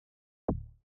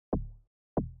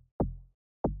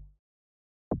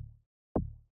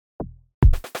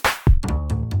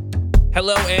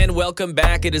Hello and welcome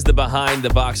back. It is the Behind the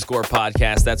Box Score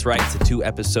podcast. That's right, it's a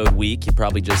 2-episode week. You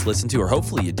probably just listened to, or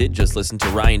hopefully you did just listen to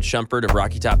Ryan Shumpert of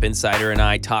Rocky Top Insider and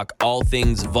I talk all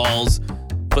things Vols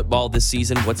football this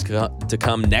season, what's to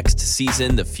come next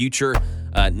season, the future.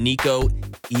 Nico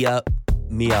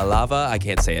Iamaleava, I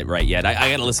can't say it right yet.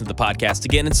 I got to listen to the podcast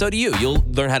again, and so do you. You'll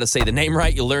learn how to say the name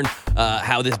right. You'll learn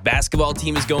how this basketball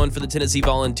team is going for the Tennessee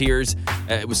Volunteers.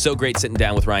 It was so great sitting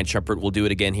down with Ryan Shumpert. We'll do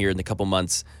it again here in a couple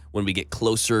months when we get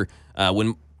closer,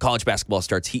 when college basketball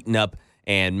starts heating up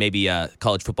and maybe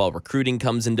college football recruiting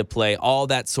comes into play, all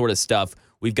that sort of stuff.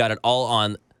 We've got it all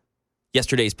on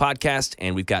yesterday's podcast,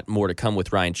 and we've got more to come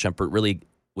with Ryan Shumpert. Really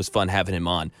was fun having him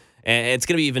on. And it's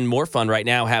going to be even more fun right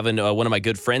now having one of my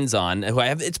good friends on. Who I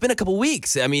have. It's been a couple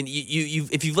weeks. I mean,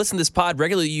 if you've listened to this pod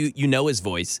regularly, you know his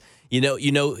voice. You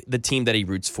know the team that he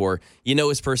roots for. You know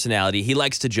his personality. He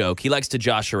likes to joke. He likes to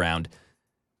josh around.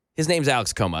 His name's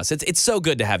Alex Comas. It's so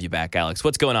good to have you back, Alex.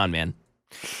 What's going on, man?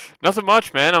 Nothing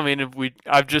much, man. I mean,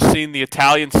 I've just seen the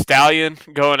Italian Stallion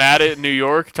going at it in New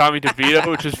York, Tommy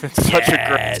DeVito, which has been such a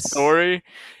great story.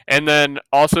 And then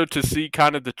also to see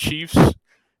kind of the Chiefs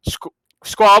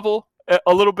squabble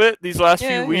a little bit these last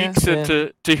few weeks, and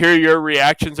to hear your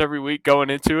reactions every week going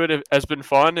into it has been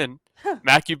fun. And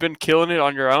Mac, you've been killing it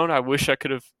on your own. I wish I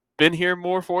could have been here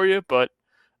more for you, but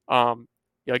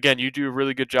again, you do a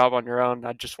really good job on your own.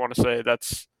 I just want to say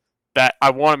that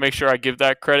I want to make sure I give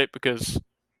that credit because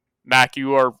Mac,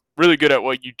 you are really good at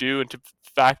what you do, and to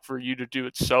fact for you to do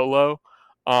it solo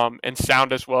and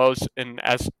sound as well and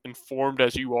as informed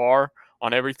as you are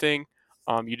on everything.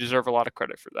 You deserve a lot of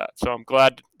credit for that. So I'm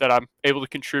glad that I'm able to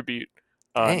contribute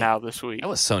now this week. That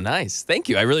was so nice. Thank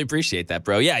you. I really appreciate that,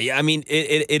 bro. Yeah. I mean,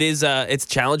 it is it's a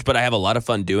challenge, but I have a lot of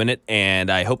fun doing it, and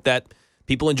I hope that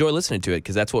people enjoy listening to it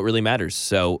because that's what really matters.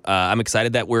 So I'm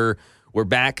excited that we're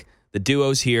back. The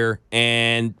duo's here,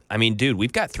 and I mean, dude,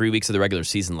 we've got 3 weeks of the regular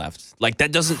season left. Like,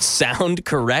 that doesn't sound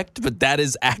correct, but that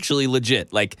is actually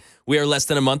legit. Like, we are less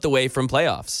than a month away from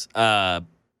playoffs.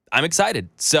 I'm excited.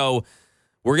 So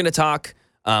we're going to talk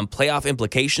playoff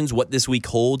implications, what this week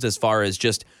holds as far as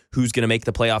just who's going to make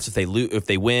the playoffs if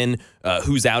they win,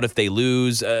 who's out if they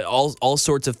lose, all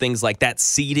sorts of things like that,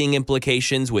 seeding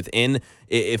implications within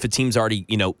if a team's already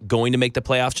going to make the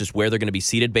playoffs, just where they're going to be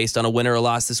seated based on a win or a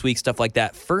loss this week, stuff like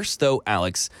that. First, though,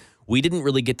 Alex, we didn't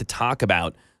really get to talk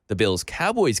about the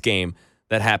Bills-Cowboys game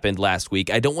that happened last week.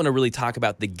 I don't want to really talk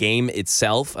about the game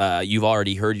itself. You've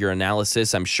already heard your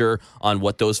analysis, I'm sure, on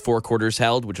what those 4 quarters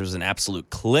held, which was an absolute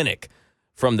clinic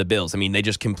from the Bills. I mean, they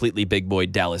just completely big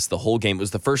boyed Dallas the whole game. It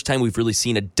was the first time we've really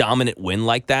seen a dominant win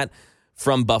like that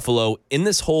from Buffalo in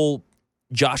this whole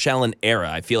Josh Allen era.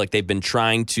 I feel like they've been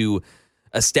trying to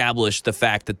establish the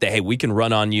fact that hey, we can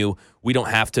run on you. We don't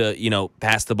have to,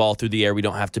 pass the ball through the air. We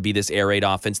don't have to be this air raid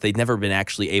offense. They've never been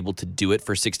actually able to do it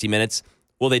for 60 minutes.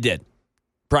 Well, they did.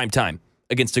 Prime time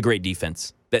against a great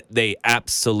defense that they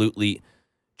absolutely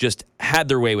just had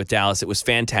their way with Dallas. It was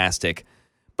fantastic.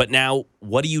 But now,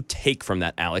 what do you take from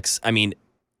that, Alex? I mean,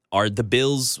 are the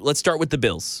Bills... Let's start with the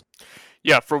Bills.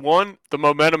 Yeah, for one, the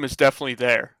momentum is definitely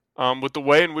there. With the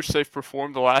way in which they've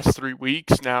performed the last 3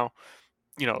 weeks, now,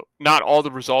 not all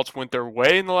the results went their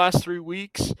way in the last 3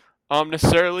 weeks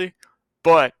necessarily,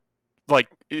 but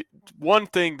one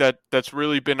thing that's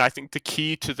really been, I think, the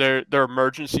key to their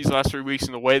emergence these last 3 weeks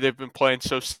and the way they've been playing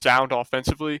so sound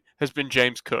offensively has been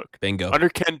James Cook. Bingo. Under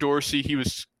Ken Dorsey, he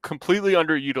was completely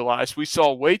underutilized. We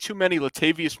saw way too many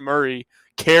Latavius Murray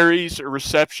carries or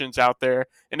receptions out there,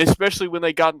 and especially when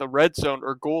they got in the red zone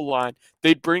or goal line,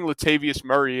 they'd bring Latavius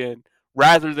Murray in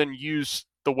rather than use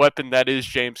the weapon that is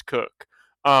James Cook.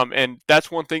 And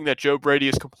that's one thing that Joe Brady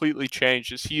has completely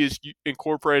changed is he is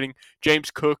incorporating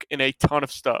James Cook in a ton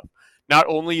of stuff. Not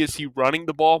only is he running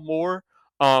the ball more,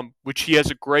 which he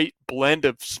has a great blend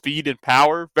of speed and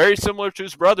power, very similar to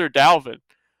his brother Dalvin,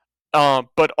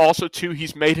 but also, too,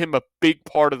 he's made him a big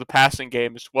part of the passing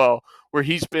game as well, where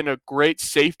he's been a great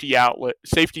safety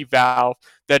valve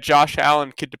that Josh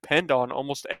Allen could depend on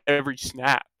almost every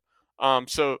snap.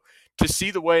 So to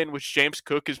see the way in which James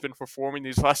Cook has been performing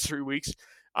these last 3 weeks,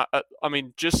 I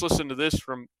mean, just listen to this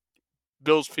from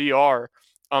Bills PR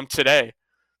today.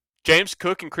 James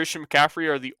Cook and Christian McCaffrey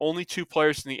are the only 2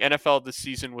 players in the NFL this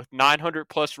season with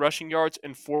 900-plus rushing yards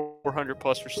and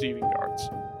 400-plus receiving yards.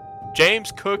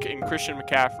 James Cook and Christian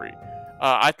McCaffrey.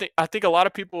 I think a lot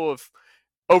of people have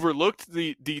overlooked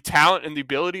the talent and the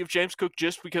ability of James Cook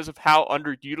just because of how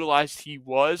underutilized he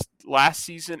was last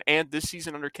season and this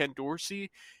season under Ken Dorsey.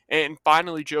 And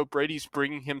finally, Joe Brady's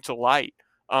bringing him to light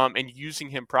and using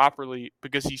him properly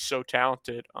because he's so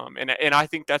talented. And I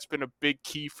think that's been a big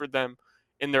key for them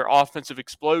in their offensive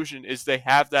explosion is they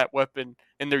have that weapon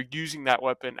and they're using that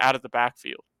weapon out of the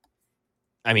backfield.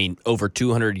 I mean, over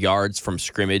 200 yards from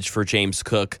scrimmage for James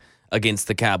Cook against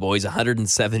the Cowboys,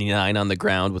 179 on the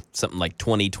ground with something like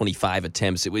 20, 25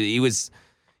 attempts. He was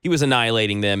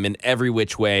annihilating them in every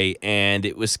which way, and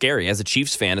it was scary. As a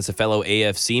Chiefs fan, as a fellow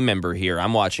AFC member here,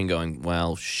 I'm watching going,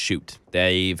 well, shoot,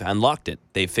 they've unlocked it.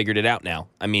 They've figured it out now.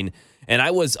 I mean, and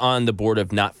I was on the board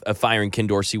of not firing Ken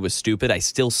Dorsey was stupid. I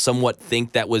still somewhat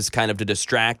think that was kind of to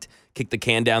distract, kick the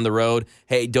can down the road.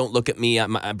 Hey, don't look at me.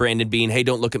 I'm Brandon Beane. Hey,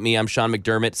 don't look at me. I'm Sean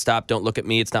McDermott. Stop. Don't look at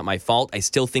me. It's not my fault. I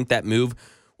still think that move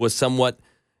was somewhat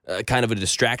kind of a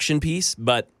distraction piece.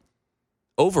 But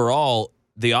overall,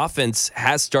 the offense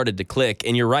has started to click.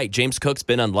 And you're right. James Cook's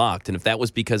been unlocked. And if that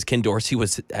was because Ken Dorsey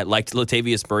liked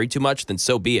Latavius Murray too much, then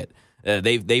so be it.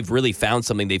 They've really found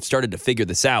something. They've started to figure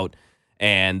this out.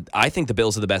 And I think the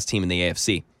Bills are the best team in the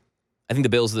AFC. I think the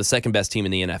Bills are the second best team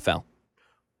in the NFL.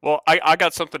 Well, I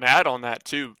got something to add on that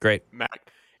too. Great. Mac.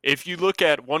 If you look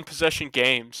at one-possession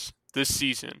games this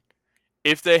season,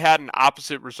 if they had an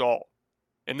opposite result,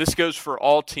 and this goes for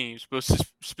all teams, but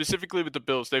specifically with the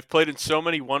Bills, they've played in so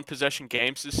many one-possession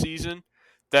games this season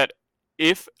that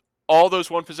if all those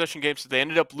one-possession games that they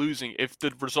ended up losing, if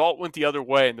the result went the other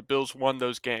way and the Bills won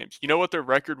those games, you know what their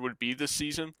record would be this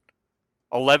season?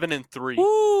 11-3.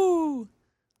 Woo!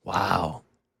 Wow.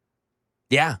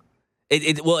 Yeah.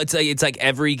 It's like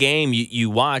every game you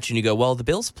watch and you go, well, the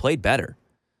Bills played better.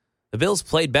 The Bills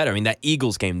played better. I mean, that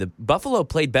Eagles game, the Buffalo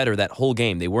played better that whole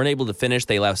game. They weren't able to finish.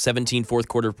 They allowed 17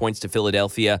 fourth-quarter points to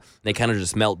Philadelphia. They kind of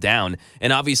just melt down.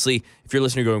 And obviously, if you're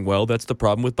listening, going, well, that's the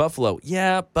problem with Buffalo.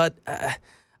 Yeah, but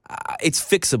it's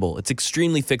fixable. It's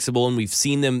extremely fixable, and we've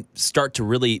seen them start to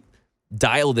really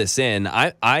dial this in.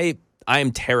 I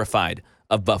am terrified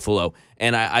of Buffalo,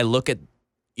 and I look at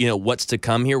what's to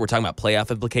come here. We're talking about playoff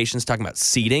implications, talking about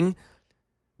seeding.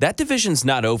 That division's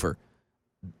not over.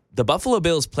 The Buffalo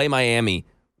Bills play Miami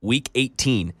week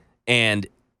 18, and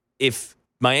if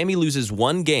Miami loses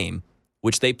one game,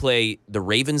 which they play the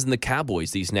Ravens and the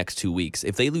Cowboys these next 2 weeks,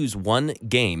 if they lose one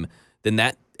game,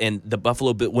 then and the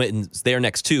Buffalo wins their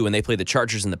next two, and they play the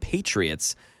Chargers and the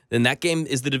Patriots, then that game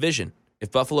is the division.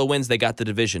 If Buffalo wins, they got the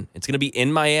division. It's going to be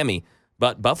in Miami.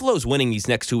 But Buffalo's winning these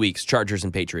next 2 weeks, Chargers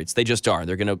and Patriots. They just are.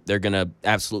 They're gonna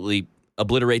absolutely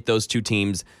obliterate those two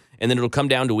teams, and then it'll come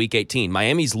down to week 18.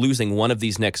 Miami's losing one of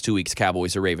these next 2 weeks,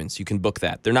 Cowboys or Ravens. You can book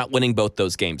that. They're not winning both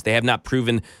those games. They have not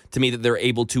proven to me that they're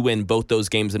able to win both those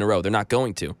games in a row. They're not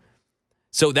going to.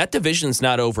 So that division's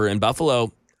not over. And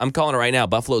Buffalo, I'm calling it right now,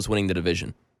 Buffalo's winning the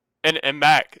division. And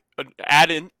Mac,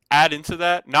 add into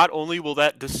that, not only will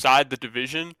that decide the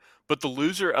division, but the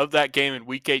loser of that game in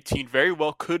Week 18 very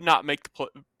well could not make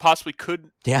possibly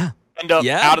could end up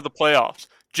out of the playoffs,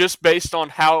 just based on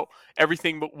how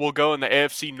everything will go in the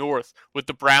AFC North with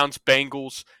the Browns,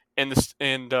 Bengals, and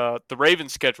the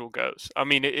Ravens schedule goes. I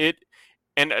mean,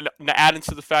 and add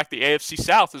into the fact the AFC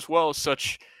South as well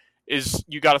is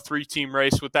you got a 3-team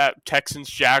race with that Texans,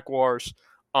 Jaguars,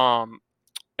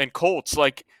 and Colts.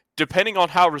 Like, depending on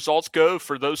how results go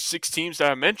for those 6 teams that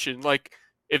I mentioned, like,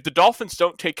 if the Dolphins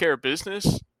don't take care of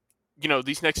business,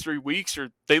 these next 3 weeks,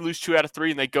 or they lose 2 out of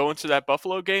 3 and they go into that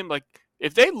Buffalo game, like,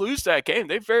 if they lose that game,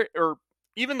 or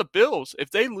even the Bills, if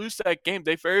they lose that game,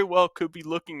 they very well could be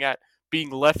looking at being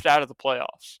left out of the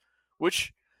playoffs,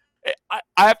 which I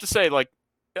have to say, like,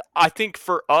 I think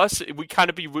for us,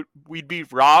 we'd be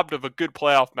robbed of a good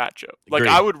playoff matchup. Like,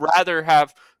 I would rather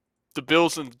have the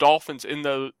Bills and the Dolphins in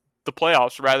the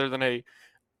playoffs rather than a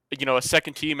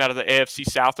second team out of the AFC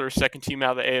South or a second team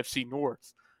out of the AFC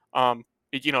North.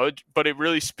 But it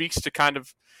really speaks to kind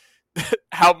of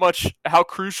how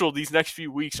crucial these next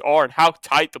few weeks are and how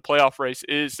tight the playoff race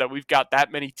is, that we've got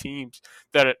that many teams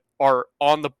that are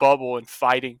on the bubble and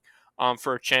fighting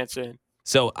for a chance in.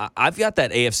 So I've got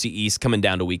that AFC East coming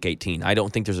down to Week 18. I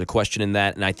don't think there's a question in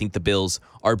that, and I think the Bills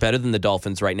are better than the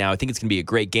Dolphins right now. I think it's going to be a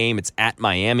great game. It's at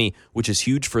Miami, which is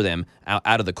huge for them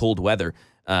out of the cold weather.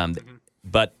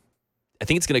 But I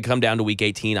think it's going to come down to Week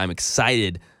 18. I'm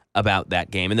excited about that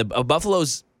game. And the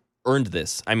Buffalo's earned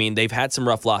this. I mean, they've had some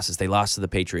rough losses. They lost to the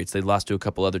Patriots. They lost to a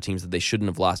couple other teams that they shouldn't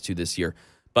have lost to this year.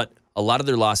 But a lot of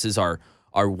their losses are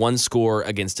one score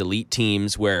against elite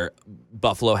teams where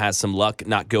Buffalo has some luck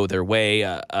not go their way,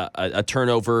 a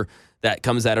turnover that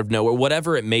comes out of nowhere,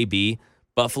 whatever it may be.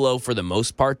 Buffalo, for the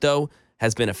most part, though,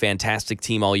 has been a fantastic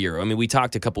team all year. I mean, we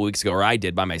talked a couple weeks ago, or I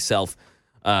did by myself,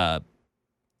 about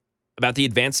the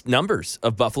advanced numbers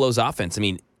of Buffalo's offense. I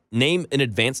mean, name an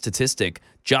advanced statistic.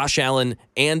 Josh Allen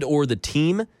and or the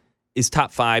team is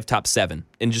top 5, top 7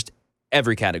 in just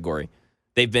every category.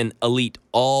 They've been elite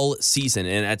all season,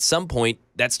 and at some point,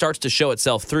 that starts to show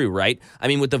itself through, right? I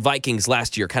mean, with the Vikings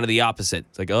last year, kind of the opposite.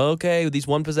 It's like, okay, these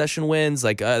one possession wins,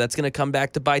 like that's going to come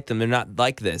back to bite them. They're not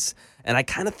like this. And I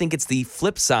kind of think it's the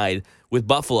flip side with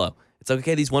Buffalo. It's like,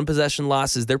 okay, these one possession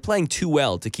losses, they're playing too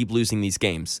well to keep losing these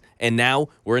games. And now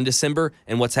we're in December,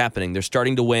 and what's happening? They're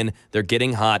starting to win. They're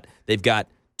getting hot. They've got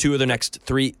 2 of their next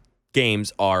 3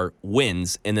 games are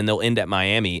wins, and then they'll end at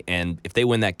Miami. And if they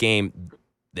win that game,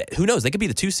 who knows? They could be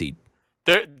the 2 seed.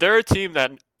 They're a team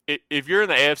that if you're in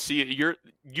the AFC,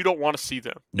 you don't want to see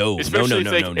them. No.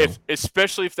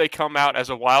 Especially if they come out as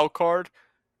a wild card,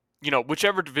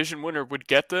 whichever division winner would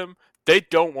get them, they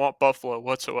don't want Buffalo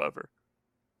whatsoever.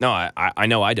 No, I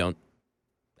know I don't.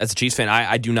 As a Chiefs fan,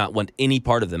 I do not want any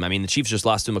part of them. I mean, the Chiefs just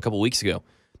lost to them a couple weeks ago.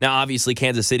 Now, obviously,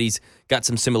 Kansas City's got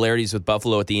some similarities with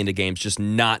Buffalo at the end of games, just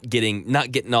not getting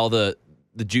all the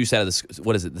juice out of the,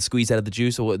 what is it, the squeeze out of the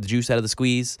juice, or the juice out of the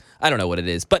squeeze? I don't know what it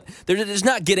is, but they're just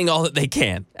not getting all that they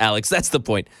can, Alex. That's the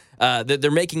point. They're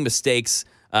making mistakes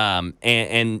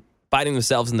and biting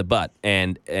themselves in the butt.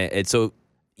 And so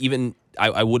even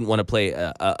I wouldn't want to play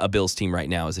a Bills team right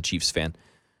now as a Chiefs fan.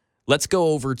 Let's go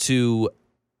over to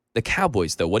the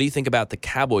Cowboys, though. What do you think about the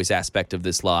Cowboys aspect of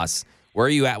this loss? Where are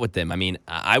you at with them? I mean,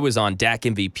 I was on Dak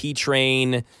MVP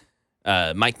train.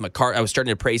 Mike McCarthy. I was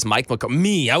starting to praise Mike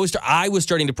McCarthy. I was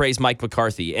starting to praise Mike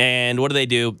McCarthy. And what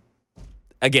do?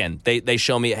 Again, they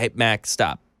show me, hey, Mac,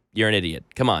 stop. You're an idiot.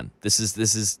 Come on. This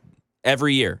is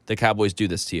every year the Cowboys do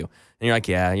this to you. And you're like,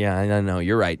 yeah, I know.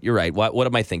 You're right. What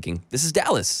am I thinking? This is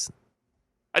Dallas.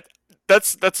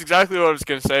 That's exactly what I was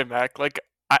going to say, Mac. Like,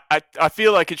 I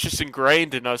feel like it's just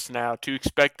ingrained in us now to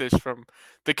expect this from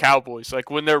the Cowboys. Like,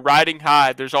 when they're riding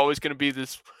high, there's always going to be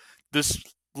this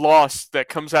loss that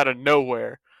comes out of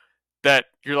nowhere that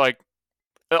you're like,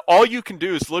 all you can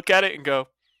do is look at it and go,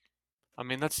 I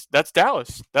mean, that's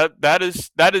Dallas. That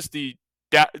is the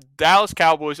Dallas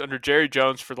Cowboys under Jerry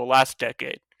Jones for the last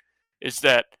decade. Is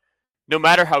that no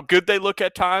matter how good they look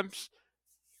at times,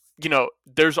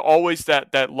 there's always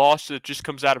that loss that just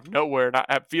comes out of nowhere, and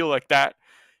I feel like that.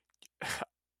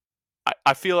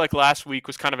 I feel like last week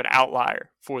was kind of an outlier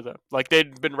for them. Like,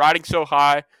 they'd been riding so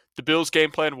high. The Bills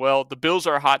game planned well. The Bills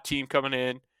are a hot team coming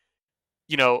in.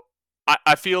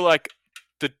 I feel like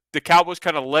the Cowboys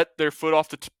kind of let their foot off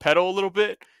the pedal a little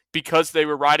bit because they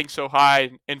were riding so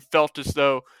high and felt as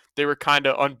though they were kind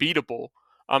of unbeatable,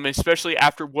 especially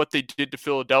after what they did to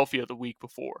Philadelphia the week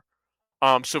before.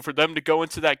 So for them to go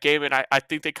into that game, and I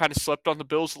think they kind of slept on the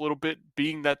Bills a little bit,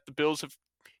 being that the Bills have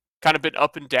kind of been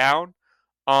up and down,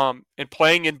 and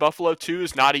playing in Buffalo too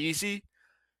is not easy.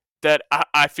 That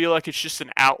I feel like it's just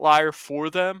an outlier for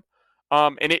them,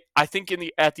 and I think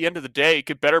at the end of the day, it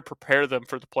could better prepare them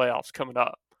for the playoffs coming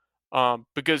up,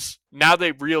 because now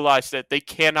they realize that they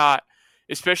cannot,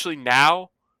 especially now,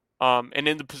 and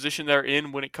in the position they're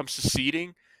in when it comes to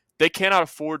seeding, they cannot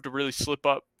afford to really slip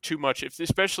up too much,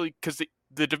 especially because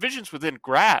the division's within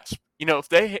grasp. If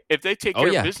they take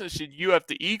care of business, and you have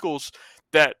the Eagles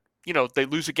that they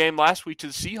lose a game last week to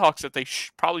the Seahawks that they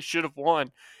probably should have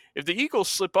won. If the Eagles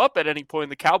slip up at any point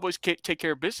and the Cowboys can't take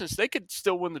care of business, they could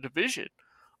still win the division.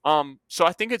 So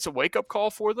I think it's a wake-up call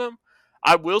for them.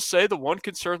 I will say the one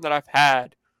concern that I've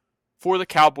had for the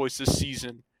Cowboys this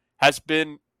season has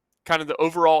been kind of the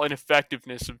overall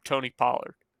ineffectiveness of Tony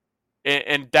Pollard.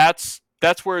 And that's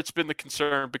where it's been the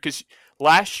concern, because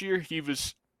last year he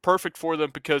was perfect for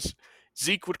them because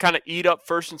Zeke would kind of eat up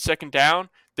first and second down.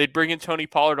 They'd bring in Tony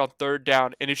Pollard on third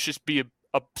down, and it's just be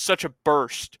such a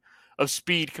burst of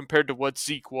speed compared to what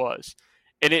Zeke was.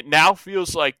 And it now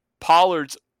feels like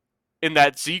Pollard's in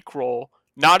that Zeke role,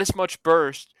 not as much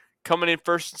burst, coming in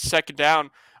first and second down.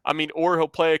 I mean, or he'll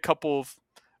play a couple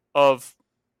of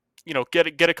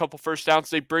get a couple first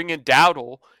downs. They bring in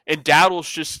Dowdle, and Dowdle's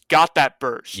just got that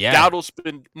burst. Yeah. Dowdle's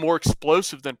been more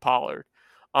explosive than Pollard,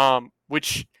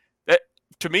 which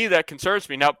to me that concerns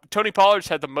me. Now, Tony Pollard's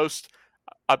had the most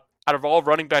out of all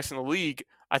running backs in the league.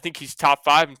 I think he's top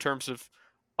 5 in terms of,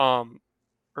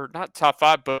 or not top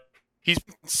 5, but he's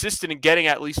consistent in getting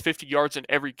at least 50 yards in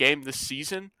every game this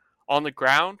season on the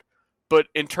ground. But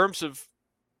in terms of,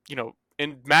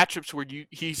 in matchups where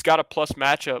he's got a plus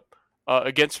matchup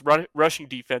against rushing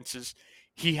defenses,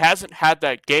 he hasn't had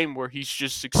that game where he's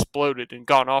just exploded and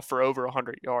gone off for over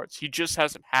 100 yards. He just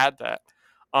hasn't had that.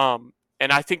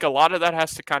 And I think a lot of that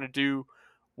has to kind of do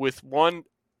with, one,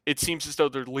 it seems as though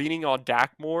they're leaning on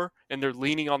Dak more, and they're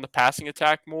leaning on the passing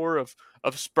attack more of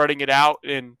spreading it out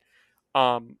and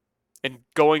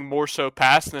going more so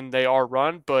pass than they are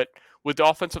run. But with the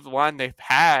offensive line they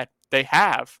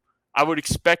have, I would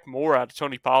expect more out of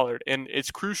Tony Pollard. And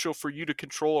it's crucial for you to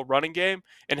control a running game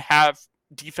and have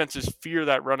defenses fear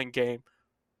that running game,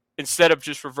 instead of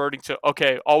just reverting to,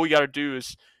 okay, all we got to do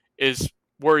is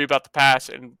worry about the pass,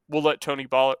 and we'll let Tony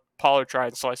Pollard try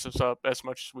and slice us up as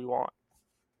much as we want.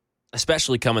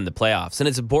 Especially coming the playoffs. And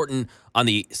it's important on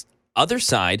the other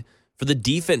side for the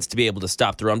defense to be able to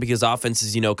stop the run, because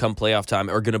offenses, come playoff time,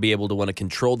 are going to be able to want to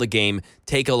control the game,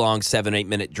 take a long 7-8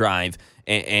 minute drive,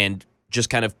 and just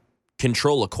kind of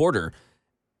control a quarter.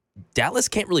 Dallas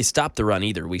can't really stop the run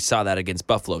either. We saw that against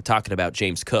Buffalo, talking about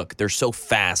James Cook. They're so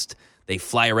fast. They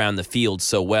fly around the field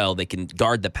so well. They can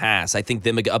guard the pass. I think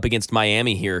them up against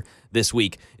Miami here this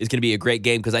week is going to be a great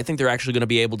game, because I think they're actually going to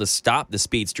be able to stop the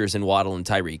speedsters in Waddle and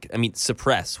Tyreek. I mean,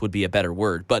 suppress would be a better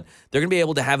word, but they're going to be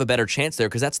able to have a better chance there,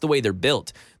 because that's the way they're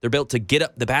built. They're built to get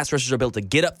up. The pass rushers are built to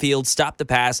get upfield, stop the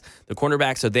pass. The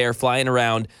cornerbacks are there flying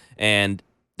around, and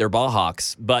they're ball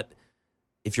hawks. But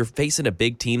if you're facing a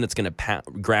big team that's going to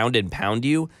ground and pound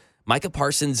you, Micah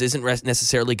Parsons isn't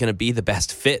necessarily going to be the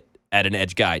best fit at an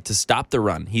edge guy to stop the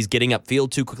run. He's getting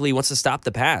upfield too quickly. He wants to stop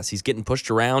the pass. He's getting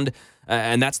pushed around,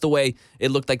 and that's the way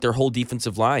it looked like their whole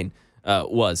defensive line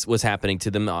was happening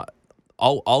to them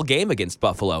all game against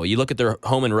Buffalo. You look at their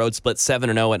home and road split: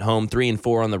 7-0 at home,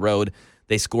 3-4 on the road.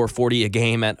 They score 40 a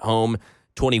game at home,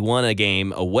 21 a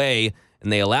game away, and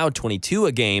they allowed 22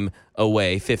 a game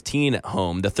away, 15 at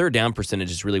home. The third down percentage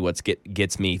is really what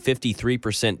gets me.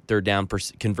 53% third down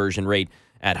conversion rate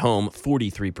at home,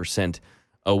 43%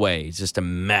 away. It's just a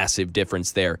massive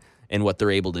difference there in what they're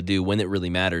able to do when it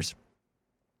really matters.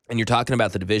 And you're talking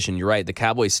about the division. You're right. The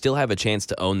Cowboys still have a chance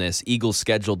to own this. Eagles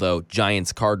schedule, though: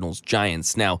 Giants, Cardinals,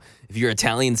 Giants. Now, if your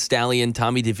Italian stallion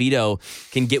Tommy DeVito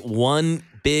can get one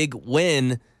big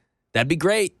win, that'd be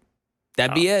great.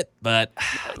 That'd be it. But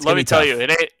let me tell you,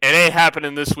 it ain't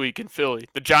happening this week in Philly.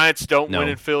 The Giants don't win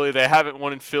in Philly. They haven't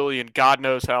won in Philly in God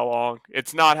knows how long.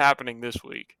 It's not happening this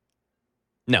week.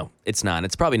 No, it's not.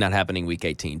 It's probably not happening week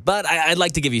 18. But I'd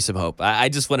like to give you some hope. I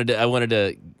wanted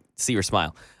to see your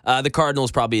smile. The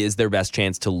Cardinals probably is their best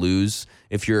chance to lose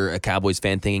if you're a Cowboys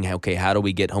fan thinking, okay, how do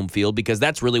we get home field? Because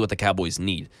that's really what the Cowboys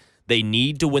need. They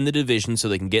need to win the division so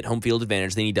they can get home field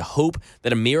advantage. They need to hope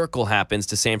that a miracle happens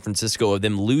to San Francisco of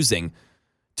them losing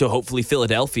to hopefully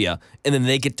Philadelphia, and then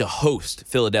they get to host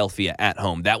Philadelphia at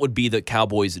home. That would be the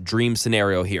Cowboys' dream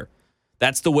scenario here.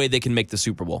 That's the way they can make the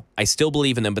Super Bowl. I still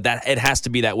believe in them, but it has to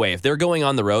be that way. If they're going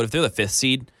on the road, if they're the 5th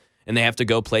seed and they have to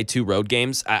go play 2 road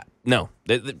games, no,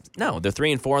 they're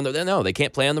 3-4 on the. No, they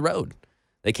can't play on the road.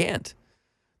 They can't.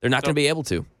 They're not going to be able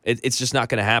to. It's just not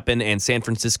going to happen. And San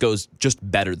Francisco's just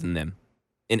better than them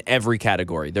in every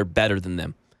category. They're better than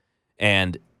them,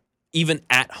 and even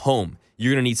at home,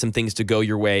 you're going to need some things to go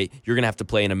your way. You're going to have to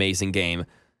play an amazing game.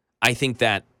 I think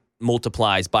that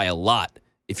multiplies by a lot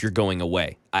if you're going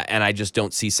away. And I just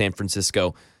don't see San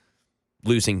Francisco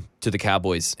losing to the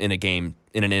Cowboys in a game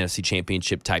in an NFC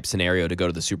Championship type scenario to go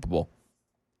to the Super Bowl.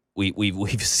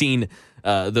 We've seen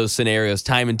those scenarios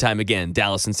time and time again,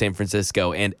 Dallas and San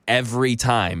Francisco, and every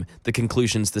time the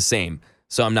conclusion's the same.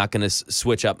 So I'm not going to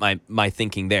switch up my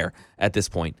thinking there at this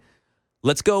point.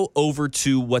 Let's go over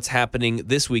to what's happening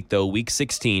this week, though. Week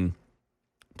 16.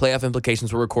 Playoff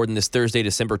implications. We're recording this Thursday,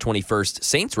 December 21st.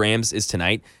 Saints-Rams is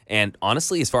tonight. And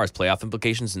honestly, as far as playoff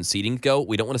implications and seeding go,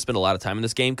 we don't want to spend a lot of time in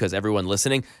this game because everyone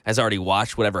listening has already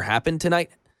watched whatever happened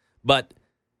tonight. But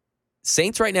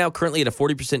Saints right now currently at a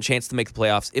 40% chance to make the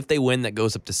playoffs. If they win, that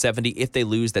goes up to 70. If they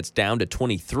lose, that's down to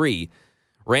 23.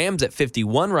 Rams at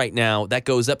 51 right now. That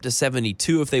goes up to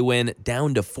 72 if they win,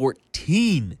 down to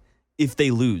 14 if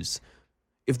they lose.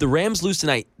 If the Rams lose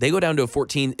tonight, they go down to a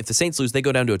 14. If the Saints lose, they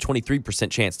go down to a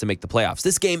 23% chance to make the playoffs.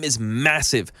 This game is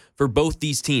massive for both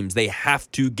these teams. They have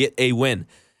to get a win.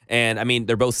 And, I mean,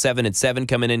 they're both 7-7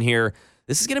 coming in here.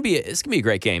 This is going to be a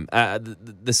great game.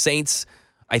 The Saints,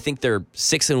 I think they're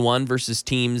 6-1 versus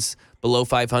teams below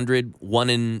 500,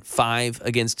 1-5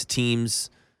 against teams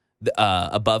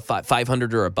above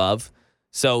 500 or above.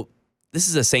 So this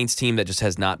is a Saints team that just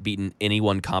has not beaten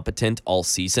anyone competent all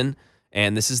season.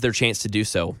 And this is their chance to do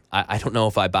so. I don't know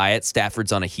if I buy it.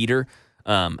 Stafford's on a heater.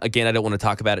 Again, I don't want to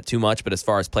talk about it too much, but as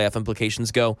far as playoff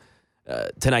implications go,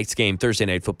 tonight's game, Thursday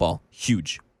Night Football,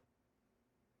 huge.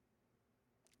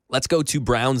 Let's go to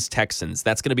Browns-Texans.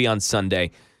 That's going to be on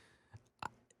Sunday.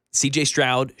 C.J.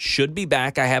 Stroud should be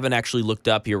back. I haven't actually looked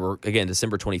up here. Again,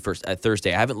 December 21st,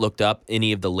 Thursday. I haven't looked up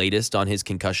any of the latest on his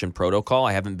concussion protocol.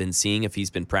 I haven't been seeing if he's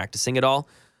been practicing at all.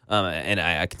 And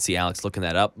I can see Alex looking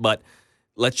that up. But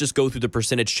let's just go through the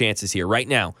percentage chances here. Right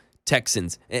now,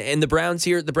 Texans and the Browns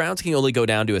here, the Browns can only go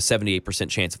down to a 78%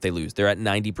 chance if they lose. They're at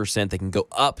 90%. They can go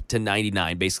up to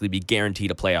 99, basically be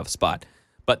guaranteed a playoff spot.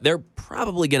 But they're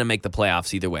probably going to make the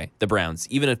playoffs either way, the Browns,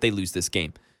 even if they lose this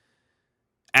game.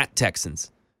 At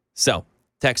Texans. So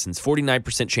Texans,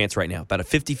 49% chance right now, about a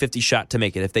 50-50 shot to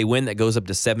make it. If they win, that goes up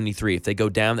to 73. If they go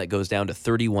down, that goes down to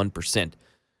 31%.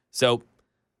 So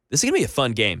this is going to be a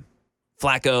fun game.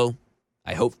 Flacco,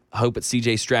 I hope it's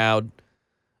C.J. Stroud,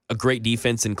 a great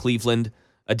defense in Cleveland,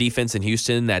 a defense in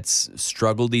Houston that's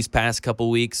struggled these past couple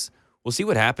weeks. We'll see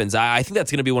what happens. I think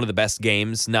that's going to be one of the best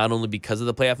games, not only because of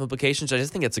the playoff implications, I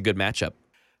just think it's a good matchup.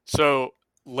 So,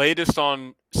 latest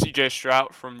on C.J.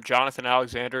 Stroud from Jonathan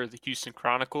Alexander of the Houston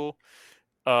Chronicle.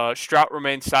 Stroud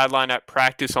remains sidelined at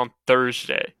practice on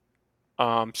Thursday.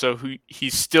 So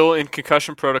he's still in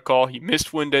concussion protocol. He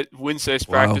missed Wednesday's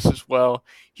practice as well.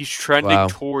 He's trending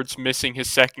towards missing his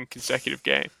second consecutive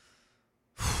game.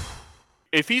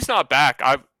 If he's not back,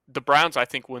 the Browns, I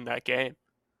think, win that game.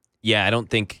 Yeah, I don't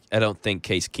think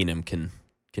Case Keenum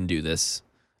can do this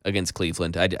against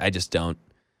Cleveland. I just don't.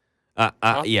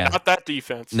 Yeah, not that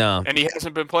defense. No, and he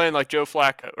hasn't been playing like Joe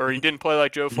Flacco, or he didn't play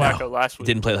like Joe Flacco last week.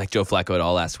 Didn't play like Joe Flacco at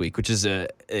all last week, which is a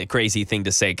crazy thing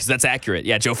to say because that's accurate.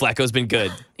 Yeah, Joe Flacco's been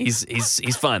good.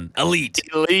 He's fun, elite.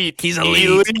 He's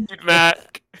elite,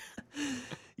 Matt.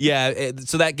 Yeah,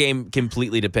 so that game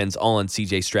completely depends all on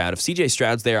C.J. Stroud. If C.J.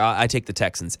 Stroud's there, I take the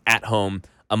Texans at home,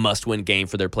 a must-win game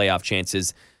for their playoff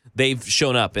chances. They've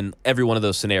shown up in every one of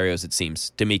those scenarios, it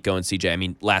seems, D'Amico and C.J., I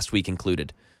mean, last week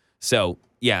included. So,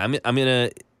 yeah, I'm going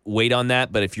to wait on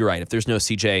that, but if you're right, if there's no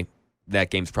C.J., that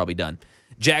game's probably done.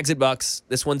 Jags at Bucks,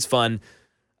 this one's fun.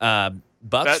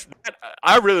 Bucks.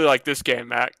 I really like this game,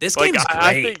 Mac. This game's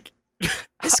great.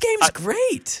 This game's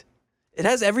great. It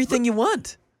has everything you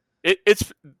want.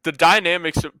 It's the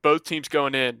dynamics of both teams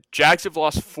going in. Jags have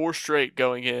lost 4 straight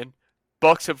going in.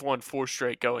 Bucks have won 4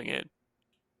 straight going in.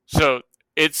 So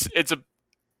it's a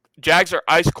Jags are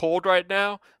ice cold right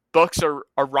now. Bucks are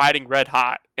riding red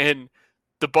hot, and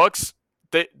the Bucks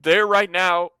they're right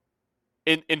now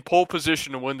in pole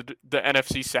position to win the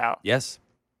NFC South. Yes.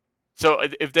 So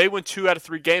if they win 2 out of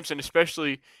 3 games, and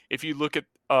especially if you look at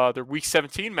their Week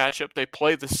 17 matchup, they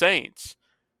play the Saints.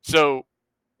 So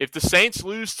if the Saints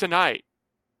lose tonight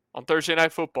on Thursday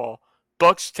Night Football,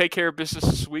 Bucks take care of business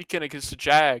this weekend against the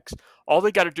Jags. All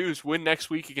they got to do is win next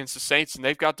week against the Saints, and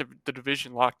they've got the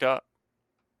division locked up.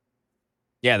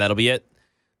 Yeah, that'll be it.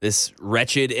 This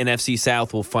wretched NFC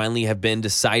South will finally have been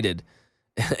decided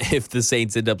if the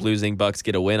Saints end up losing. Bucks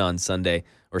get a win on Sunday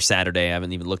or Saturday. I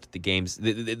haven't even looked at the games.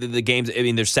 The games, I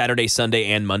mean, there's Saturday, Sunday,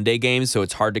 and Monday games, so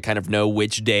it's hard to kind of know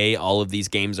which day all of these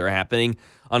games are happening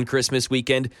on Christmas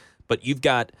weekend. But you've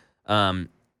got, and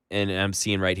I'm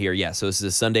seeing right here, yeah, so this is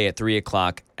a Sunday at 3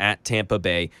 o'clock at Tampa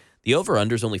Bay. The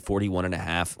over-under is only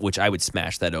 41.5, which I would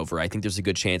smash that over. I think there's a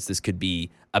good chance this could be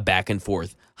a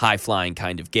back-and-forth, high-flying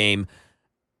kind of game.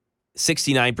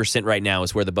 69% right now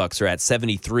is where the Bucks are at.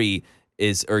 73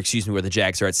 is, or excuse me, where the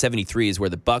Jags are at. 73 is where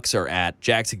the Bucks are at.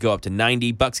 Jags could go up to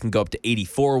 90. Bucks can go up to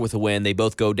 84 with a win. They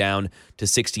both go down to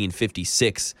 60 and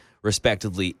 56,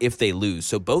 respectively, if they lose.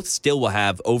 So both still will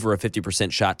have over a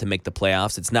 50% shot to make the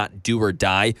playoffs. It's not do or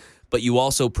die, but you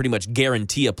also pretty much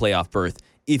guarantee a playoff berth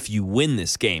if you win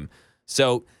this game.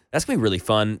 So that's going to be really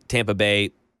fun. Tampa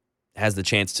Bay has the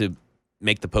chance to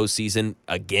make the postseason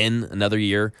again another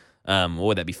year. What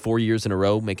would that be, 4 years in a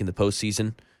row making the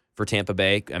postseason for Tampa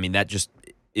Bay? I mean, that just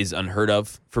is unheard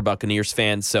of for Buccaneers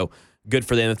fans. So good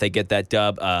for them if they get that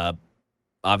dub.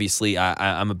 Obviously,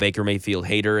 I'm a Baker Mayfield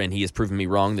hater, and he has proven me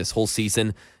wrong this whole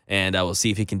season, and I will see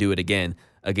if he can do it again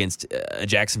against a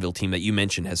Jacksonville team that you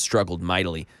mentioned has struggled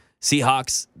mightily.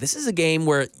 Seahawks, this is a game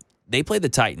where they play the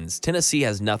Titans. Tennessee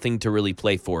has nothing to really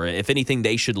play for. If anything,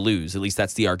 they should lose. At least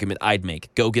that's the argument I'd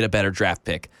make. Go get a better draft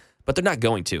pick. But they're not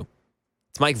going to.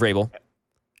 It's Mike Vrabel.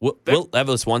 Will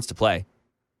Levis wants to play.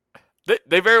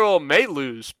 They very well may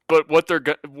lose, but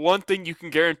one thing you can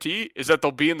guarantee is that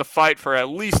they'll be in the fight for at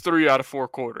least 3 out of 4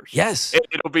 quarters. Yes,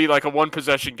 it'll be like a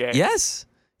 1-possession game. Yes,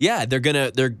 yeah, they're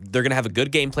gonna have a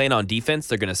good game plan on defense.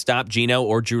 They're gonna stop Geno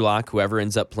or Drew Lock, whoever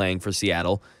ends up playing for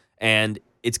Seattle, and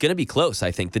it's gonna be close.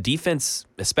 I think the defense,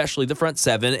 especially the front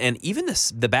 7, and even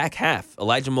the back half.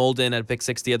 Elijah Molden at a pick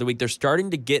 6 the other week. They're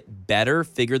starting to get better,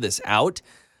 figure this out.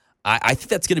 I think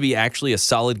that's going to be actually a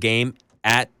solid game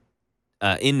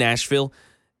in Nashville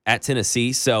at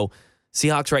Tennessee. So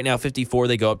Seahawks right now 54.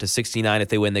 They go up to 69 if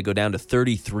they win. They go down to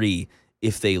 33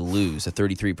 if they lose, a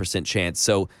 33% chance.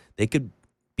 So they could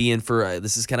be in for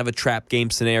this is kind of a trap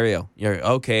game scenario. You're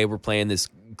okay. We're playing this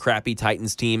crappy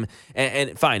Titans team,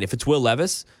 and fine if it's Will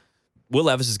Levis. Will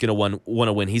Levis is going to want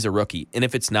to win. He's a rookie. And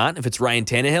if it's not, if it's Ryan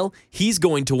Tannehill, he's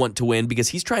going to want to win because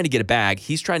he's trying to get a bag.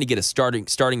 He's trying to get a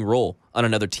starting role on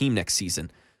another team next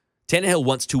season. Tannehill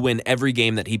wants to win every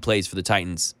game that he plays for the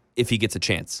Titans if he gets a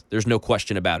chance. There's no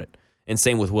question about it. And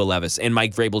same with Will Levis. And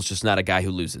Mike Vrabel's just not a guy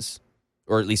who loses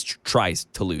or at least tries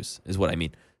to lose, is what I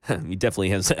mean. He definitely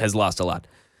has lost a lot.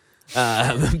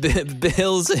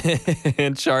 Bills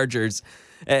and Chargers.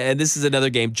 And this is another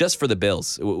game just for the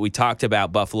Bills. We talked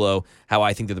about Buffalo, how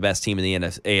I think they're the best team in the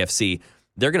AFC.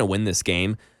 They're going to win this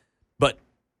game. But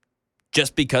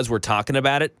just because we're talking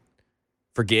about it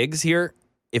for gigs here,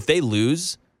 if they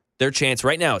lose, their chance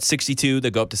right now, it's 62.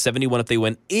 They go up to 71 if they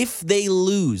win. If they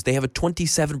lose, they have a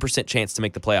 27% chance to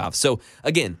make the playoffs. So,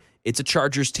 again, it's a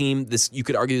Chargers team. You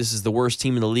could argue this is the worst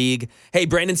team in the league. Hey,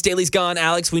 Brandon Staley's gone.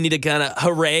 Alex, we need to kind of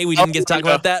hooray. We didn't get to talk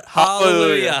about that.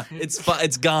 Hallelujah.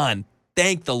 It's gone.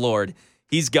 Thank the Lord.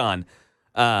 He's gone.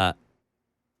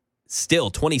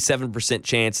 Still, 27%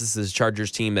 chance. This is a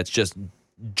Chargers team that's just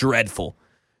dreadful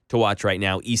to watch right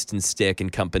now. Easton Stick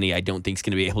and company, I don't think is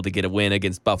going to be able to get a win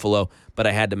against Buffalo, but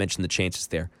I had to mention the chances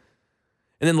there.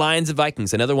 And then Lions and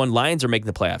Vikings, another one. Lions are making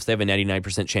the playoffs. They have a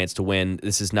 99% chance to win.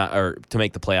 To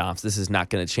make the playoffs. This is not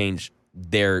going to change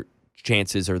their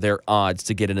chances or their odds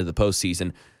to get into the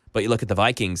postseason. But you look at the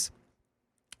Vikings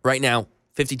right now,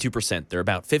 52%. They're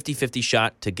about 50-50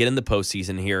 shot to get in the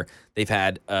postseason here. They've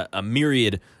had a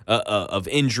myriad of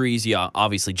injuries. Yeah,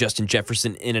 obviously Justin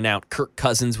Jefferson in and out. Kirk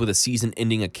Cousins with a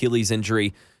season-ending Achilles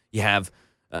injury. You have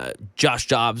Josh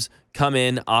Dobbs come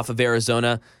in off of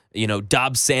Arizona.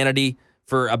 Dobbs sanity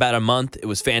for about a month. It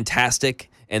was fantastic.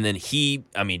 And then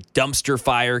dumpster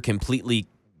fire completely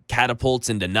catapults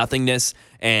into nothingness.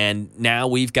 And now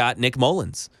we've got Nick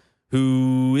Mullins,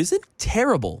 who isn't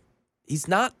terrible. He's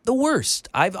not the worst.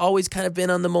 I've always kind of been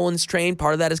on the Mullins train.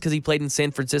 Part of that is because he played in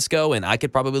San Francisco, and I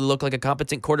could probably look like a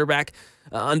competent quarterback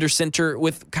under center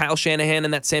with Kyle Shanahan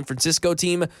and that San Francisco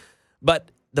team.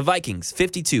 But the Vikings,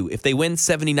 52. If they win,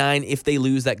 79. If they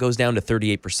lose, that goes down to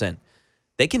 38%.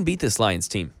 They can beat this Lions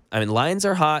team. Lions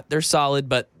are hot. They're solid,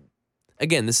 but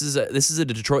again, this is a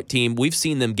Detroit team. We've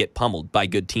seen them get pummeled by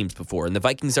good teams before, and the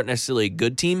Vikings aren't necessarily a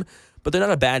good team, but they're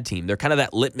not a bad team. They're kind of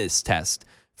that litmus test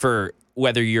for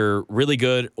whether you're really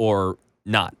good or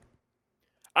not.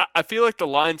 I feel like the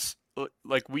Lions,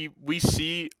 like we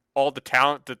see all the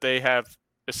talent that they have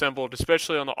assembled,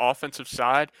 especially on the offensive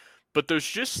side, but there's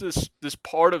just this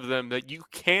part of them that you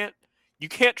can't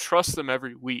trust them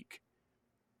every week.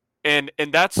 And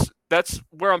that's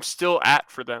where I'm still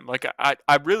at for them. Like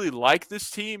I really like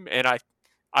this team, and I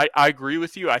agree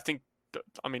with you. I think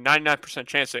 99%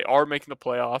 chance they are making the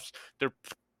playoffs. They're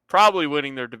probably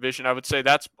winning their division. I would say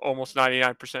that's almost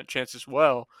 99% chance as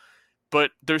well.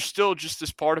 But there's still just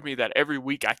this part of me that every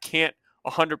week I can't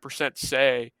 100%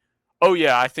 say, oh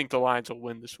yeah, I think the Lions will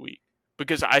win this week,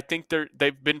 because I think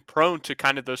they've been prone to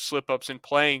kind of those slip ups in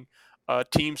playing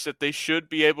teams that they should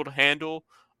be able to handle.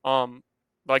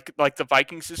 Like the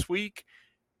Vikings this week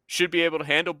should be able to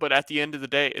handle, but at the end of the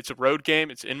day, it's a road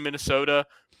game. It's in Minnesota.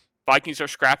 Vikings are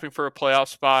scrapping for a playoff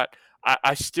spot.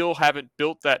 I still haven't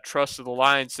built that trust of the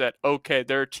Lions that, okay,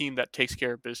 they're a team that takes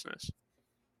care of business.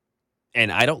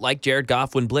 And I don't like Jared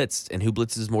Goff when blitzed. And who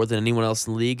blitzes more than anyone else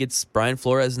in the league? It's Brian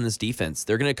Flores and this defense.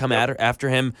 They're going to come after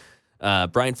him.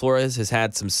 Brian Flores has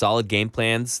had some solid game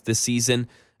plans this season.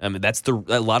 That's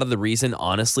a lot of the reason,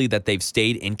 honestly, that they've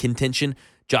stayed in contention.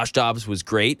 Josh Dobbs was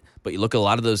great, but you look at a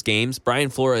lot of those games, Brian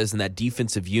Flores and that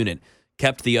defensive unit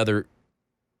kept the other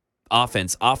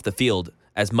offense off the field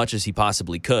as much as he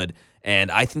possibly could.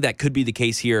 And I think that could be the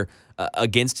case here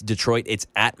against Detroit. It's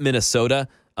at Minnesota,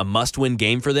 a must-win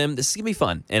game for them. This is going to be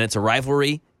fun, and it's a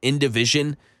rivalry in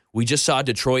division. We just saw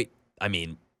Detroit.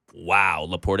 Wow.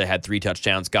 Laporta had 3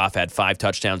 touchdowns. Goff had 5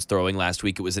 touchdowns throwing last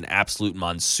week. It was an absolute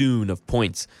monsoon of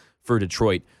points for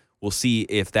Detroit. We'll see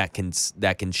if that can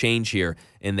change here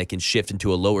and they can shift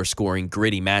into a lower scoring,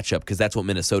 gritty matchup, because that's what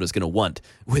Minnesota's going to want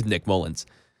with Nick Mullins.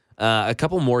 A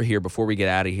couple more here before we get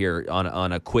out of here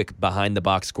on a quick Behind the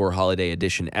Box Score Holiday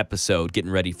Edition episode,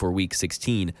 getting ready for Week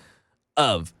 16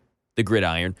 of the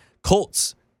Gridiron.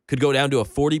 Colts could go down to a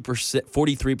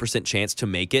 43% chance to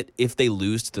make it if they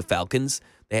lose to the Falcons.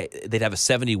 They'd have a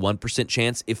 71%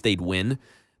 chance if they'd win.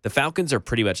 The Falcons are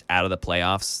pretty much out of the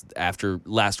playoffs after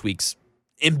last week's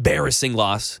embarrassing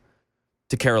loss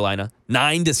to Carolina.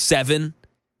 9-7.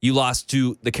 You lost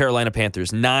to the Carolina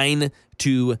Panthers. 9-7.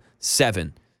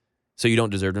 So you don't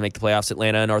deserve to make the playoffs,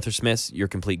 Atlanta and Arthur Smith. You're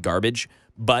complete garbage.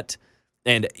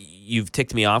 And you've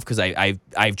ticked me off because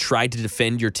I've tried to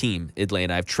defend your team,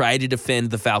 Atlanta. I've tried to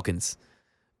defend the Falcons.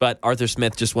 But Arthur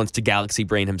Smith just wants to galaxy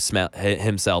brain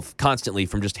himself constantly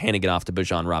from just handing it off to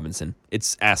Bijan Robinson.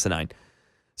 It's asinine.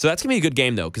 So that's going to be a good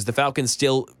game, though, because the Falcons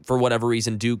still, for whatever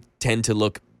reason, do tend to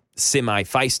look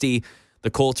semi-feisty. The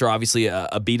Colts are obviously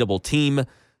a beatable team.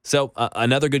 So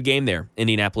another good game there,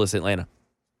 Indianapolis, Atlanta.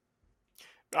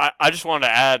 I just wanted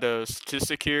to add a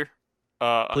statistic here.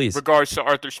 Please. regards to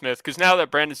Arthur Smith, because now that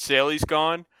Brandon Staley's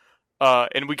gone,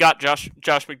 and we got Josh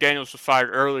McDaniels was fired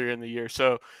earlier in the year,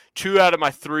 so 2 out of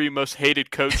my 3 most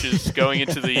hated coaches going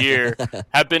into the year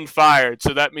have been fired.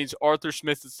 So that means Arthur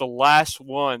Smith is the last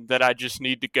one that I just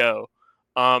need to go.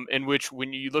 In which,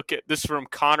 when you look at this from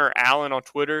Connor Allen on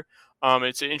Twitter,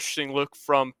 it's an interesting look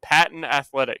from Patton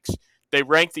Athletics. They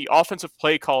rank the offensive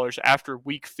play callers after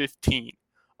week 15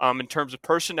 in terms of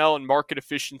personnel and market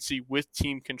efficiency with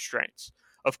team constraints.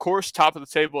 Of course, top of the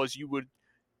table, as you would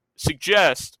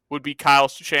suggest, would be Kyle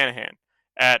Shanahan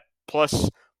at plus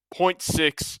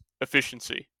 0.6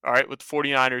 efficiency, all right, with the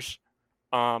 49ers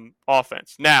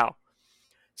offense. Now,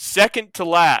 second to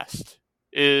last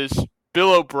is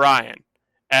Bill O'Brien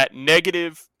at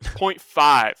negative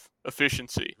 0.5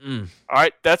 efficiency. All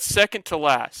right, that's second to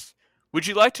last. Would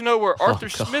you like to know where Arthur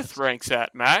Smith ranks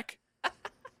at, Mac?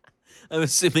 I'm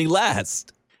assuming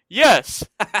last. Yes,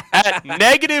 at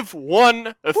negative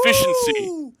 1 efficiency.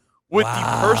 Woo! With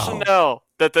Wow. the personnel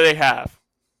that they have.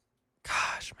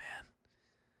 Gosh, man.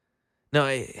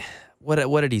 No,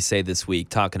 what did he say this week?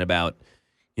 Talking about,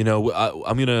 I'm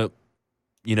gonna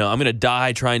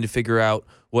die trying to figure out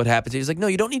what happens. He's like, no,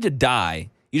 you don't need to die.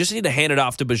 You just need to hand it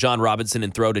off to Bijan Robinson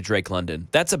and throw to Drake London.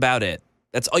 That's about it.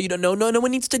 That's all you don't know. No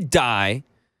one needs to die.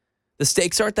 The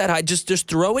stakes aren't that high. Just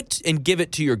throw it and give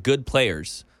it to your good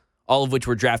players, all of which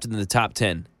were drafted in the top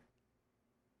 10.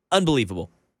 Unbelievable.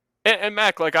 And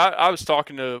Mac, like I was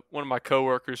talking to one of my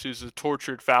coworkers who's a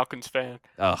tortured Falcons fan.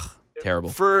 Ugh,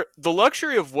 terrible. For the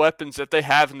luxury of weapons that they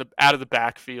have out of the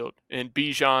backfield, and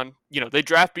Bijan, they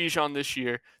draft Bijan this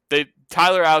year.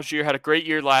 Tyler Algier had a great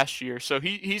year last year, so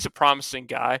he's a promising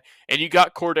guy. And you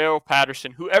got Cordero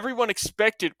Patterson, who everyone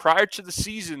expected prior to the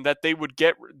season that they would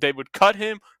cut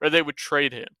him or they would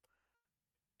trade him.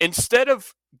 Instead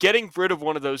of getting rid of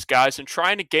one of those guys and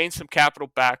trying to gain some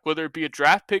capital back, whether it be a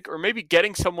draft pick or maybe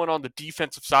getting someone on the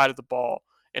defensive side of the ball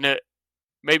in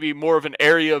maybe more of an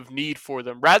area of need for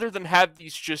them, rather than have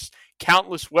these just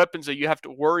countless weapons that you have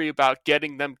to worry about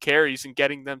getting them carries and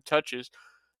getting them touches.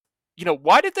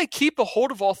 Why did they keep a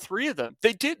hold of all 3 of them?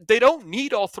 They don't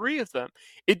need all 3 of them.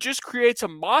 It just creates a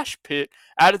mosh pit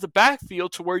out of the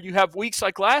backfield to where you have weeks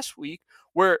like last week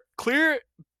where clear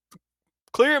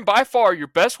and by far your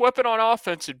best weapon on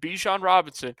offense in Bijan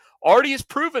Robinson already has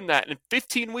proven that in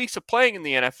 15 weeks of playing in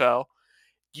the NFL,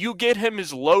 you get him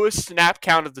his lowest snap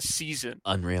count of the season.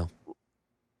 Unreal.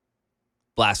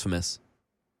 Blasphemous.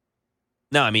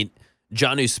 No, I mean,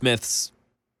 Jonnu Smith's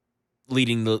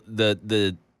leading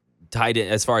the tight end,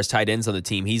 as far as tight ends on the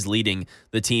team. He's leading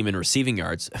the team in receiving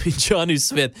yards. I mean, Jonnu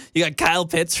Smith, you got Kyle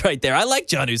Pitts right there. I like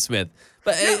Jonnu Smith.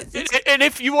 But and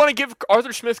if you want to give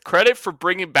Arthur Smith credit for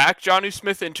bringing back Jonnu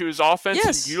Smith into his offense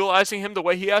and utilizing him the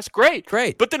way he has, great.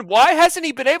 But then why hasn't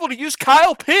he been able to use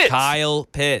Kyle Pitts? Kyle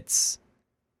Pitts.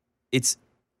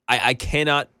 I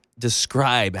cannot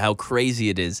describe how crazy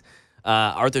it is.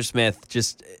 Arthur Smith,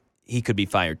 he could be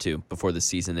fired too before the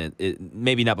season.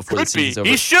 Maybe not before the season's over.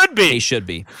 He should be. He should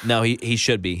be. No, he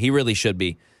should be. He really should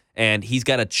be. And he's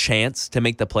got a chance to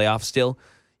make the playoffs still.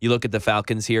 You look at the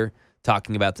Falcons here,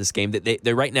 talking about this game.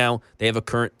 They right now, they have a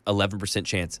current 11%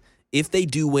 chance. If they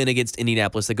do win against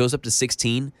Indianapolis, that goes up to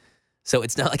 16. So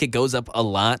it's not like it goes up a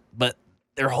lot, but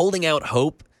they're holding out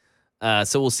hope.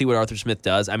 So we'll see what Arthur Smith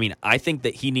does. I mean, I think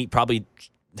that he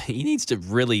needs to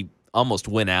really almost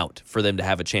win out for them to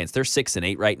have a chance. They're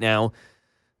 6-8 right now.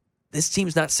 This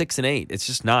team's not 6-8. It's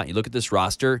just not. You look at this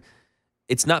roster,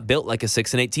 it's not built like a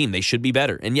 6-8 team. They should be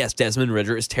better. And yes, Desmond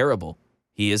Ridder is terrible.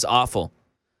 He is awful.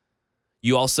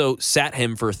 You also sat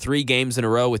him for 3 games in a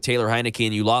row with Taylor Heineke,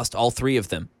 and you lost all 3 of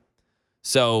them.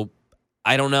 So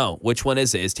I don't know. Which one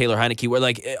is it? Is Taylor Heineke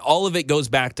where all of it goes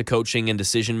back to coaching and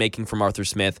decision making from Arthur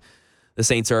Smith. The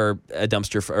Saints are a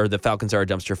dumpster, or the Falcons are a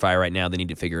dumpster fire right now. They need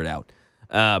to figure it out.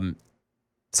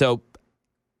 So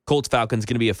Colts Falcons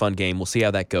going to be a fun game. We'll see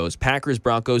how that goes. Packers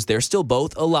Broncos, they're still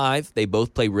both alive. They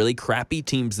both play really crappy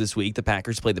teams this week. The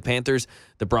Packers play the Panthers.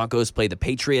 The Broncos play the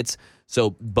Patriots.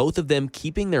 So both of them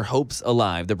keeping their hopes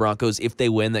alive. The Broncos, if they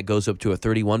win, that goes up to a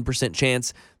 31%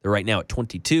 chance. They're right now at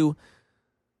 22.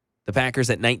 The Packers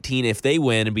at 19. If they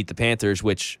win and beat the Panthers,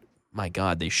 which, my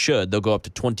God, they should, they'll go up to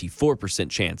 24%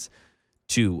 chance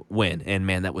to win. And,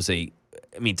 man, that was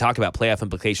talk about playoff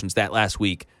implications. That last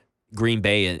week, Green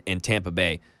Bay and Tampa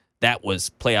Bay, that was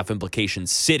playoff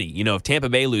implications city. If Tampa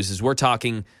Bay loses, we're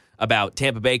talking about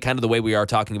Tampa Bay kind of the way we are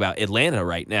talking about Atlanta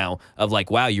right now, of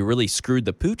wow, you really screwed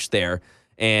the pooch there.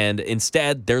 And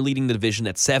instead, they're leading the division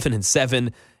at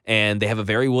 7-7, and they have a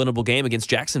very winnable game against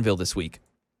Jacksonville this week.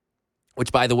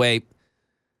 Which, by the way,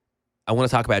 I want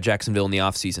to talk about Jacksonville in the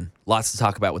offseason. Lots to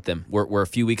talk about with them. We're a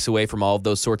few weeks away from all of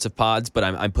those sorts of pods, but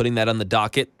I'm putting that on the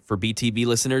docket for BTB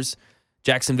listeners.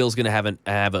 Jacksonville's going to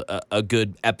have a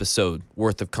good episode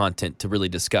worth of content to really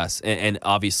discuss. And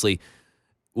obviously,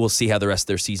 we'll see how the rest of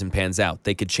their season pans out.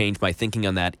 They could change my thinking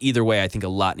on that. Either way, I think a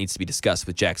lot needs to be discussed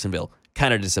with Jacksonville.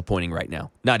 Kind of disappointing right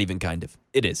now. Not even kind of.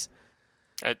 It is.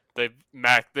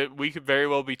 We could very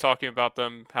well be talking about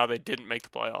them, how they didn't make the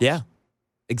playoffs. Yeah,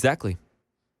 exactly.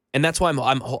 And that's why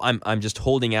I'm just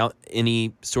holding out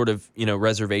any sort of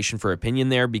reservation for opinion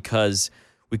there, because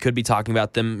we could be talking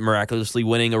about them miraculously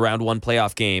winning a round one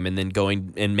playoff game and then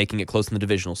going and making it close in the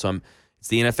divisional. So it's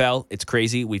the NFL. It's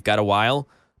crazy. We've got a while,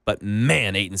 but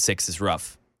man, 8-6 is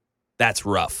rough. That's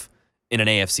rough in an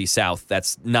AFC South.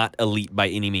 That's not elite by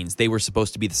any means. They were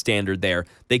supposed to be the standard there.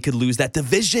 They could lose that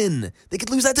division.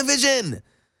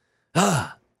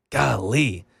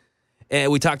 Golly.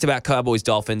 We talked about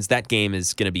Cowboys-Dolphins. That game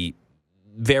is going to be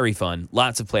very fun.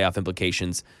 Lots of playoff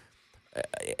implications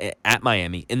at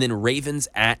Miami. And then Ravens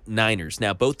at Niners.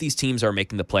 Now, both these teams are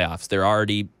making the playoffs. They're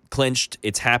already clinched.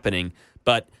 It's happening.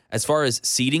 But as far as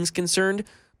seeding's concerned,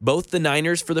 both the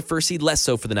Niners for the first seed, less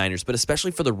so for the Niners, but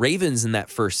especially for the Ravens in that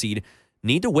first seed,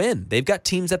 need to win. They've got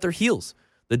teams at their heels.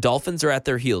 The Dolphins are at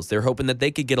their heels. They're hoping that they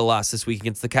could get a loss this week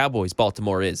against the Cowboys.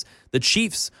 Baltimore is. The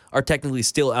Chiefs are technically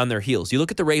still on their heels. You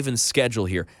look at the Ravens' schedule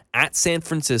here. At San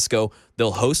Francisco,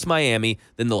 they'll host Miami,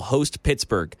 then they'll host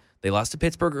Pittsburgh. They lost to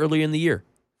Pittsburgh earlier in the year.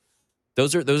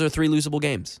 Those are 3 losable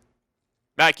games.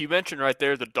 Mac, you mentioned right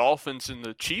there the Dolphins and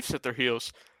the Chiefs at their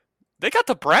heels. They got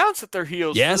the Browns at their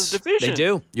heels. Yes, for the division. They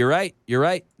do. You're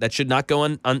right. That should not go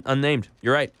unnamed.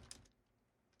 You're right.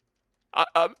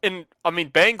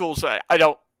 Bengals, I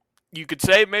don't. You could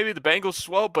say maybe the Bengals as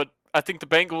well, but I think the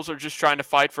Bengals are just trying to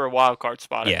fight for a wild card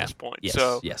spot at this point.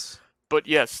 Yes. But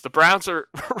yes, the Browns are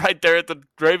right there at the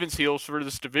Ravens' heels for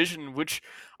this division, which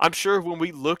I'm sure when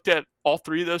we looked at all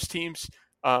 3 of those teams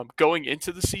going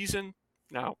into the season,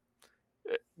 now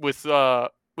with the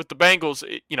Bengals,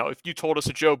 if you told us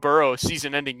a Joe Burrow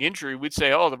season-ending injury, we'd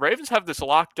say, oh, the Ravens have this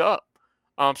locked up.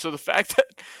 So the fact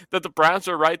that the Browns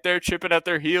are right there chipping at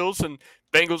their heels and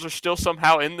Bengals are still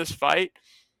somehow in this fight,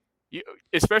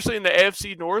 especially in the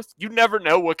AFC North, you never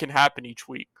know what can happen each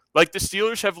week. Like the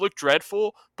Steelers have looked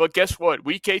dreadful, but guess what?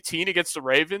 Week 18 against the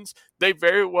Ravens, they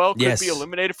very well could be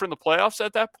eliminated from the playoffs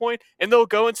at that point, and they'll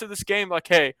go into this game like,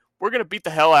 hey, we're going to beat the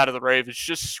hell out of the Ravens.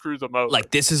 Just screw them over. Like,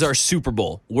 this is our Super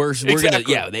Bowl. We're going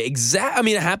to,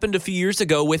 it happened a few years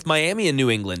ago with Miami and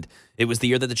New England. It was the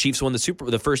year that the Chiefs won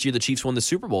the first year the Chiefs won the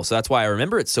Super Bowl. So that's why I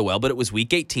remember it so well. But it was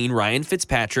week 18, Ryan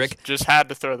Fitzpatrick. Just had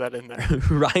to throw that in there.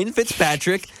 Ryan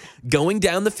Fitzpatrick going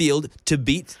down the field to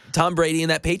beat Tom Brady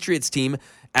and that Patriots team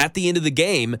at the end of the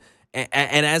game.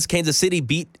 And as Kansas City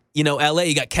beat, LA,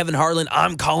 you got Kevin Harlan.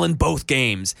 I'm calling both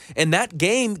games. And that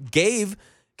game gave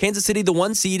Kansas City the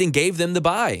 1 seed and gave them the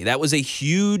bye. That was a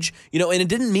huge, and it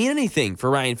didn't mean anything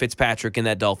for Ryan Fitzpatrick and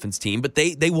that Dolphins team, but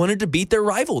they wanted to beat their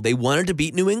rival. They wanted to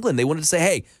beat New England. They wanted to say,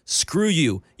 hey, screw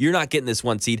you. You're not getting this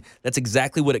 1 seed. That's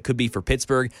exactly what it could be for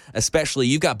Pittsburgh, especially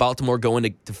you've got Baltimore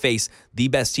going to face the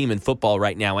best team in football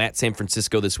right now at San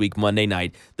Francisco this week, Monday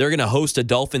night. They're going to host a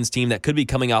Dolphins team that could be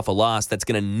coming off a loss that's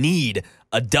going to need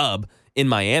a dub in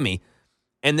Miami.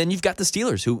 And then you've got the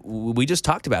Steelers, who we just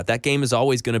talked about. That game is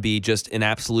always going to be just an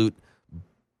absolute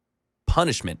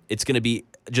punishment. It's going to be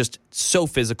just so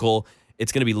physical.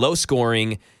 It's going to be low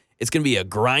scoring. It's going to be a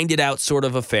grinded out sort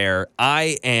of affair.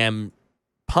 I am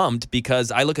pumped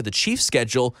because I look at the Chiefs'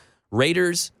 schedule.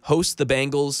 Raiders host the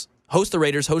Bengals, host the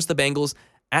Raiders, host the Bengals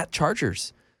at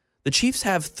Chargers. The Chiefs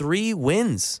have 3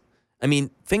 wins. I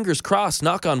mean, fingers crossed,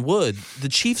 knock on wood. The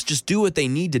Chiefs just do what they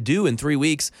need to do in 3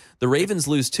 weeks. The Ravens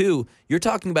lose 2. You're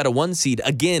talking about a 1 seed,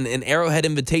 again, an Arrowhead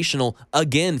Invitational,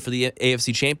 again, for the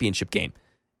AFC Championship game.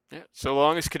 Yeah, so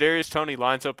long as Kadarius Toney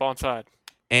lines up onside.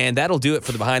 And that'll do it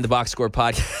for the Behind the Box Score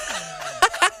podcast.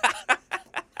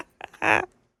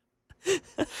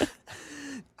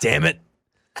 Damn it.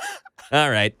 All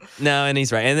right. No, and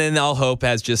he's right. And then all hope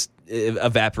has just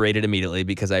evaporated immediately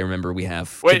because I remember we have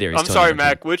Kadarius Toney. Sorry,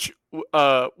 Mac. Which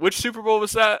Super Bowl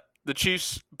was that? The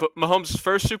Chiefs, Mahomes'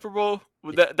 first Super Bowl?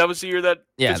 That was the year that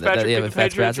Fitzpatrick beat the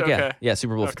Patriots? Okay. Yeah,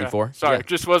 Super Bowl 54. Sorry,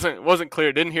 just wasn't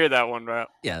clear. Didn't hear that one right.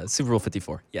 Yeah, Super Bowl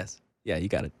 54. Yes. Yeah, you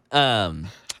got it.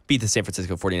 Beat the San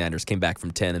Francisco 49ers, came back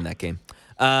from 10 in that game.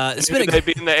 They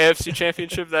beat in the AFC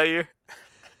Championship that year?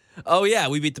 Oh, yeah,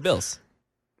 we beat the Bills.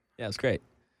 Yeah, it was great.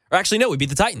 Or actually, no, we beat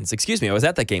the Titans. Excuse me, I was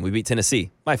at that game. We beat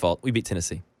Tennessee. My fault. We beat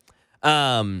Tennessee.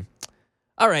 All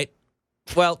right.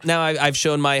 Well, now I've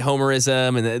shown my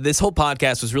homerism, and this whole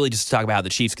podcast was really just to talk about how the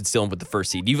Chiefs could still win with the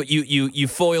first seed. You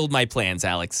foiled my plans,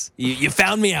 Alex. You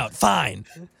found me out. Fine.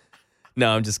 No,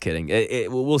 I'm just kidding.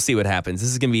 We'll see what happens.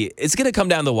 It's going to come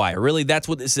down the wire. Really, that's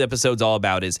what this episode's all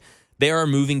about is there are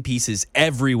moving pieces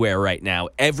everywhere right now.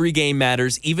 Every game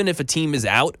matters. Even if a team is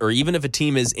out or even if a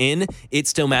team is in, it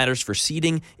still matters for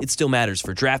seeding. It still matters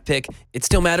for draft pick. It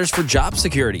still matters for job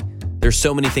security. There's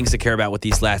so many things to care about with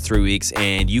these last 3 weeks,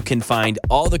 and you can find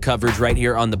all the coverage right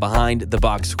here on the Behind the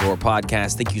Box Score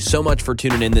podcast. Thank you so much for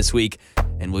tuning in this week,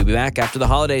 and we'll be back after the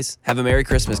holidays. Have a Merry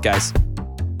Christmas, guys.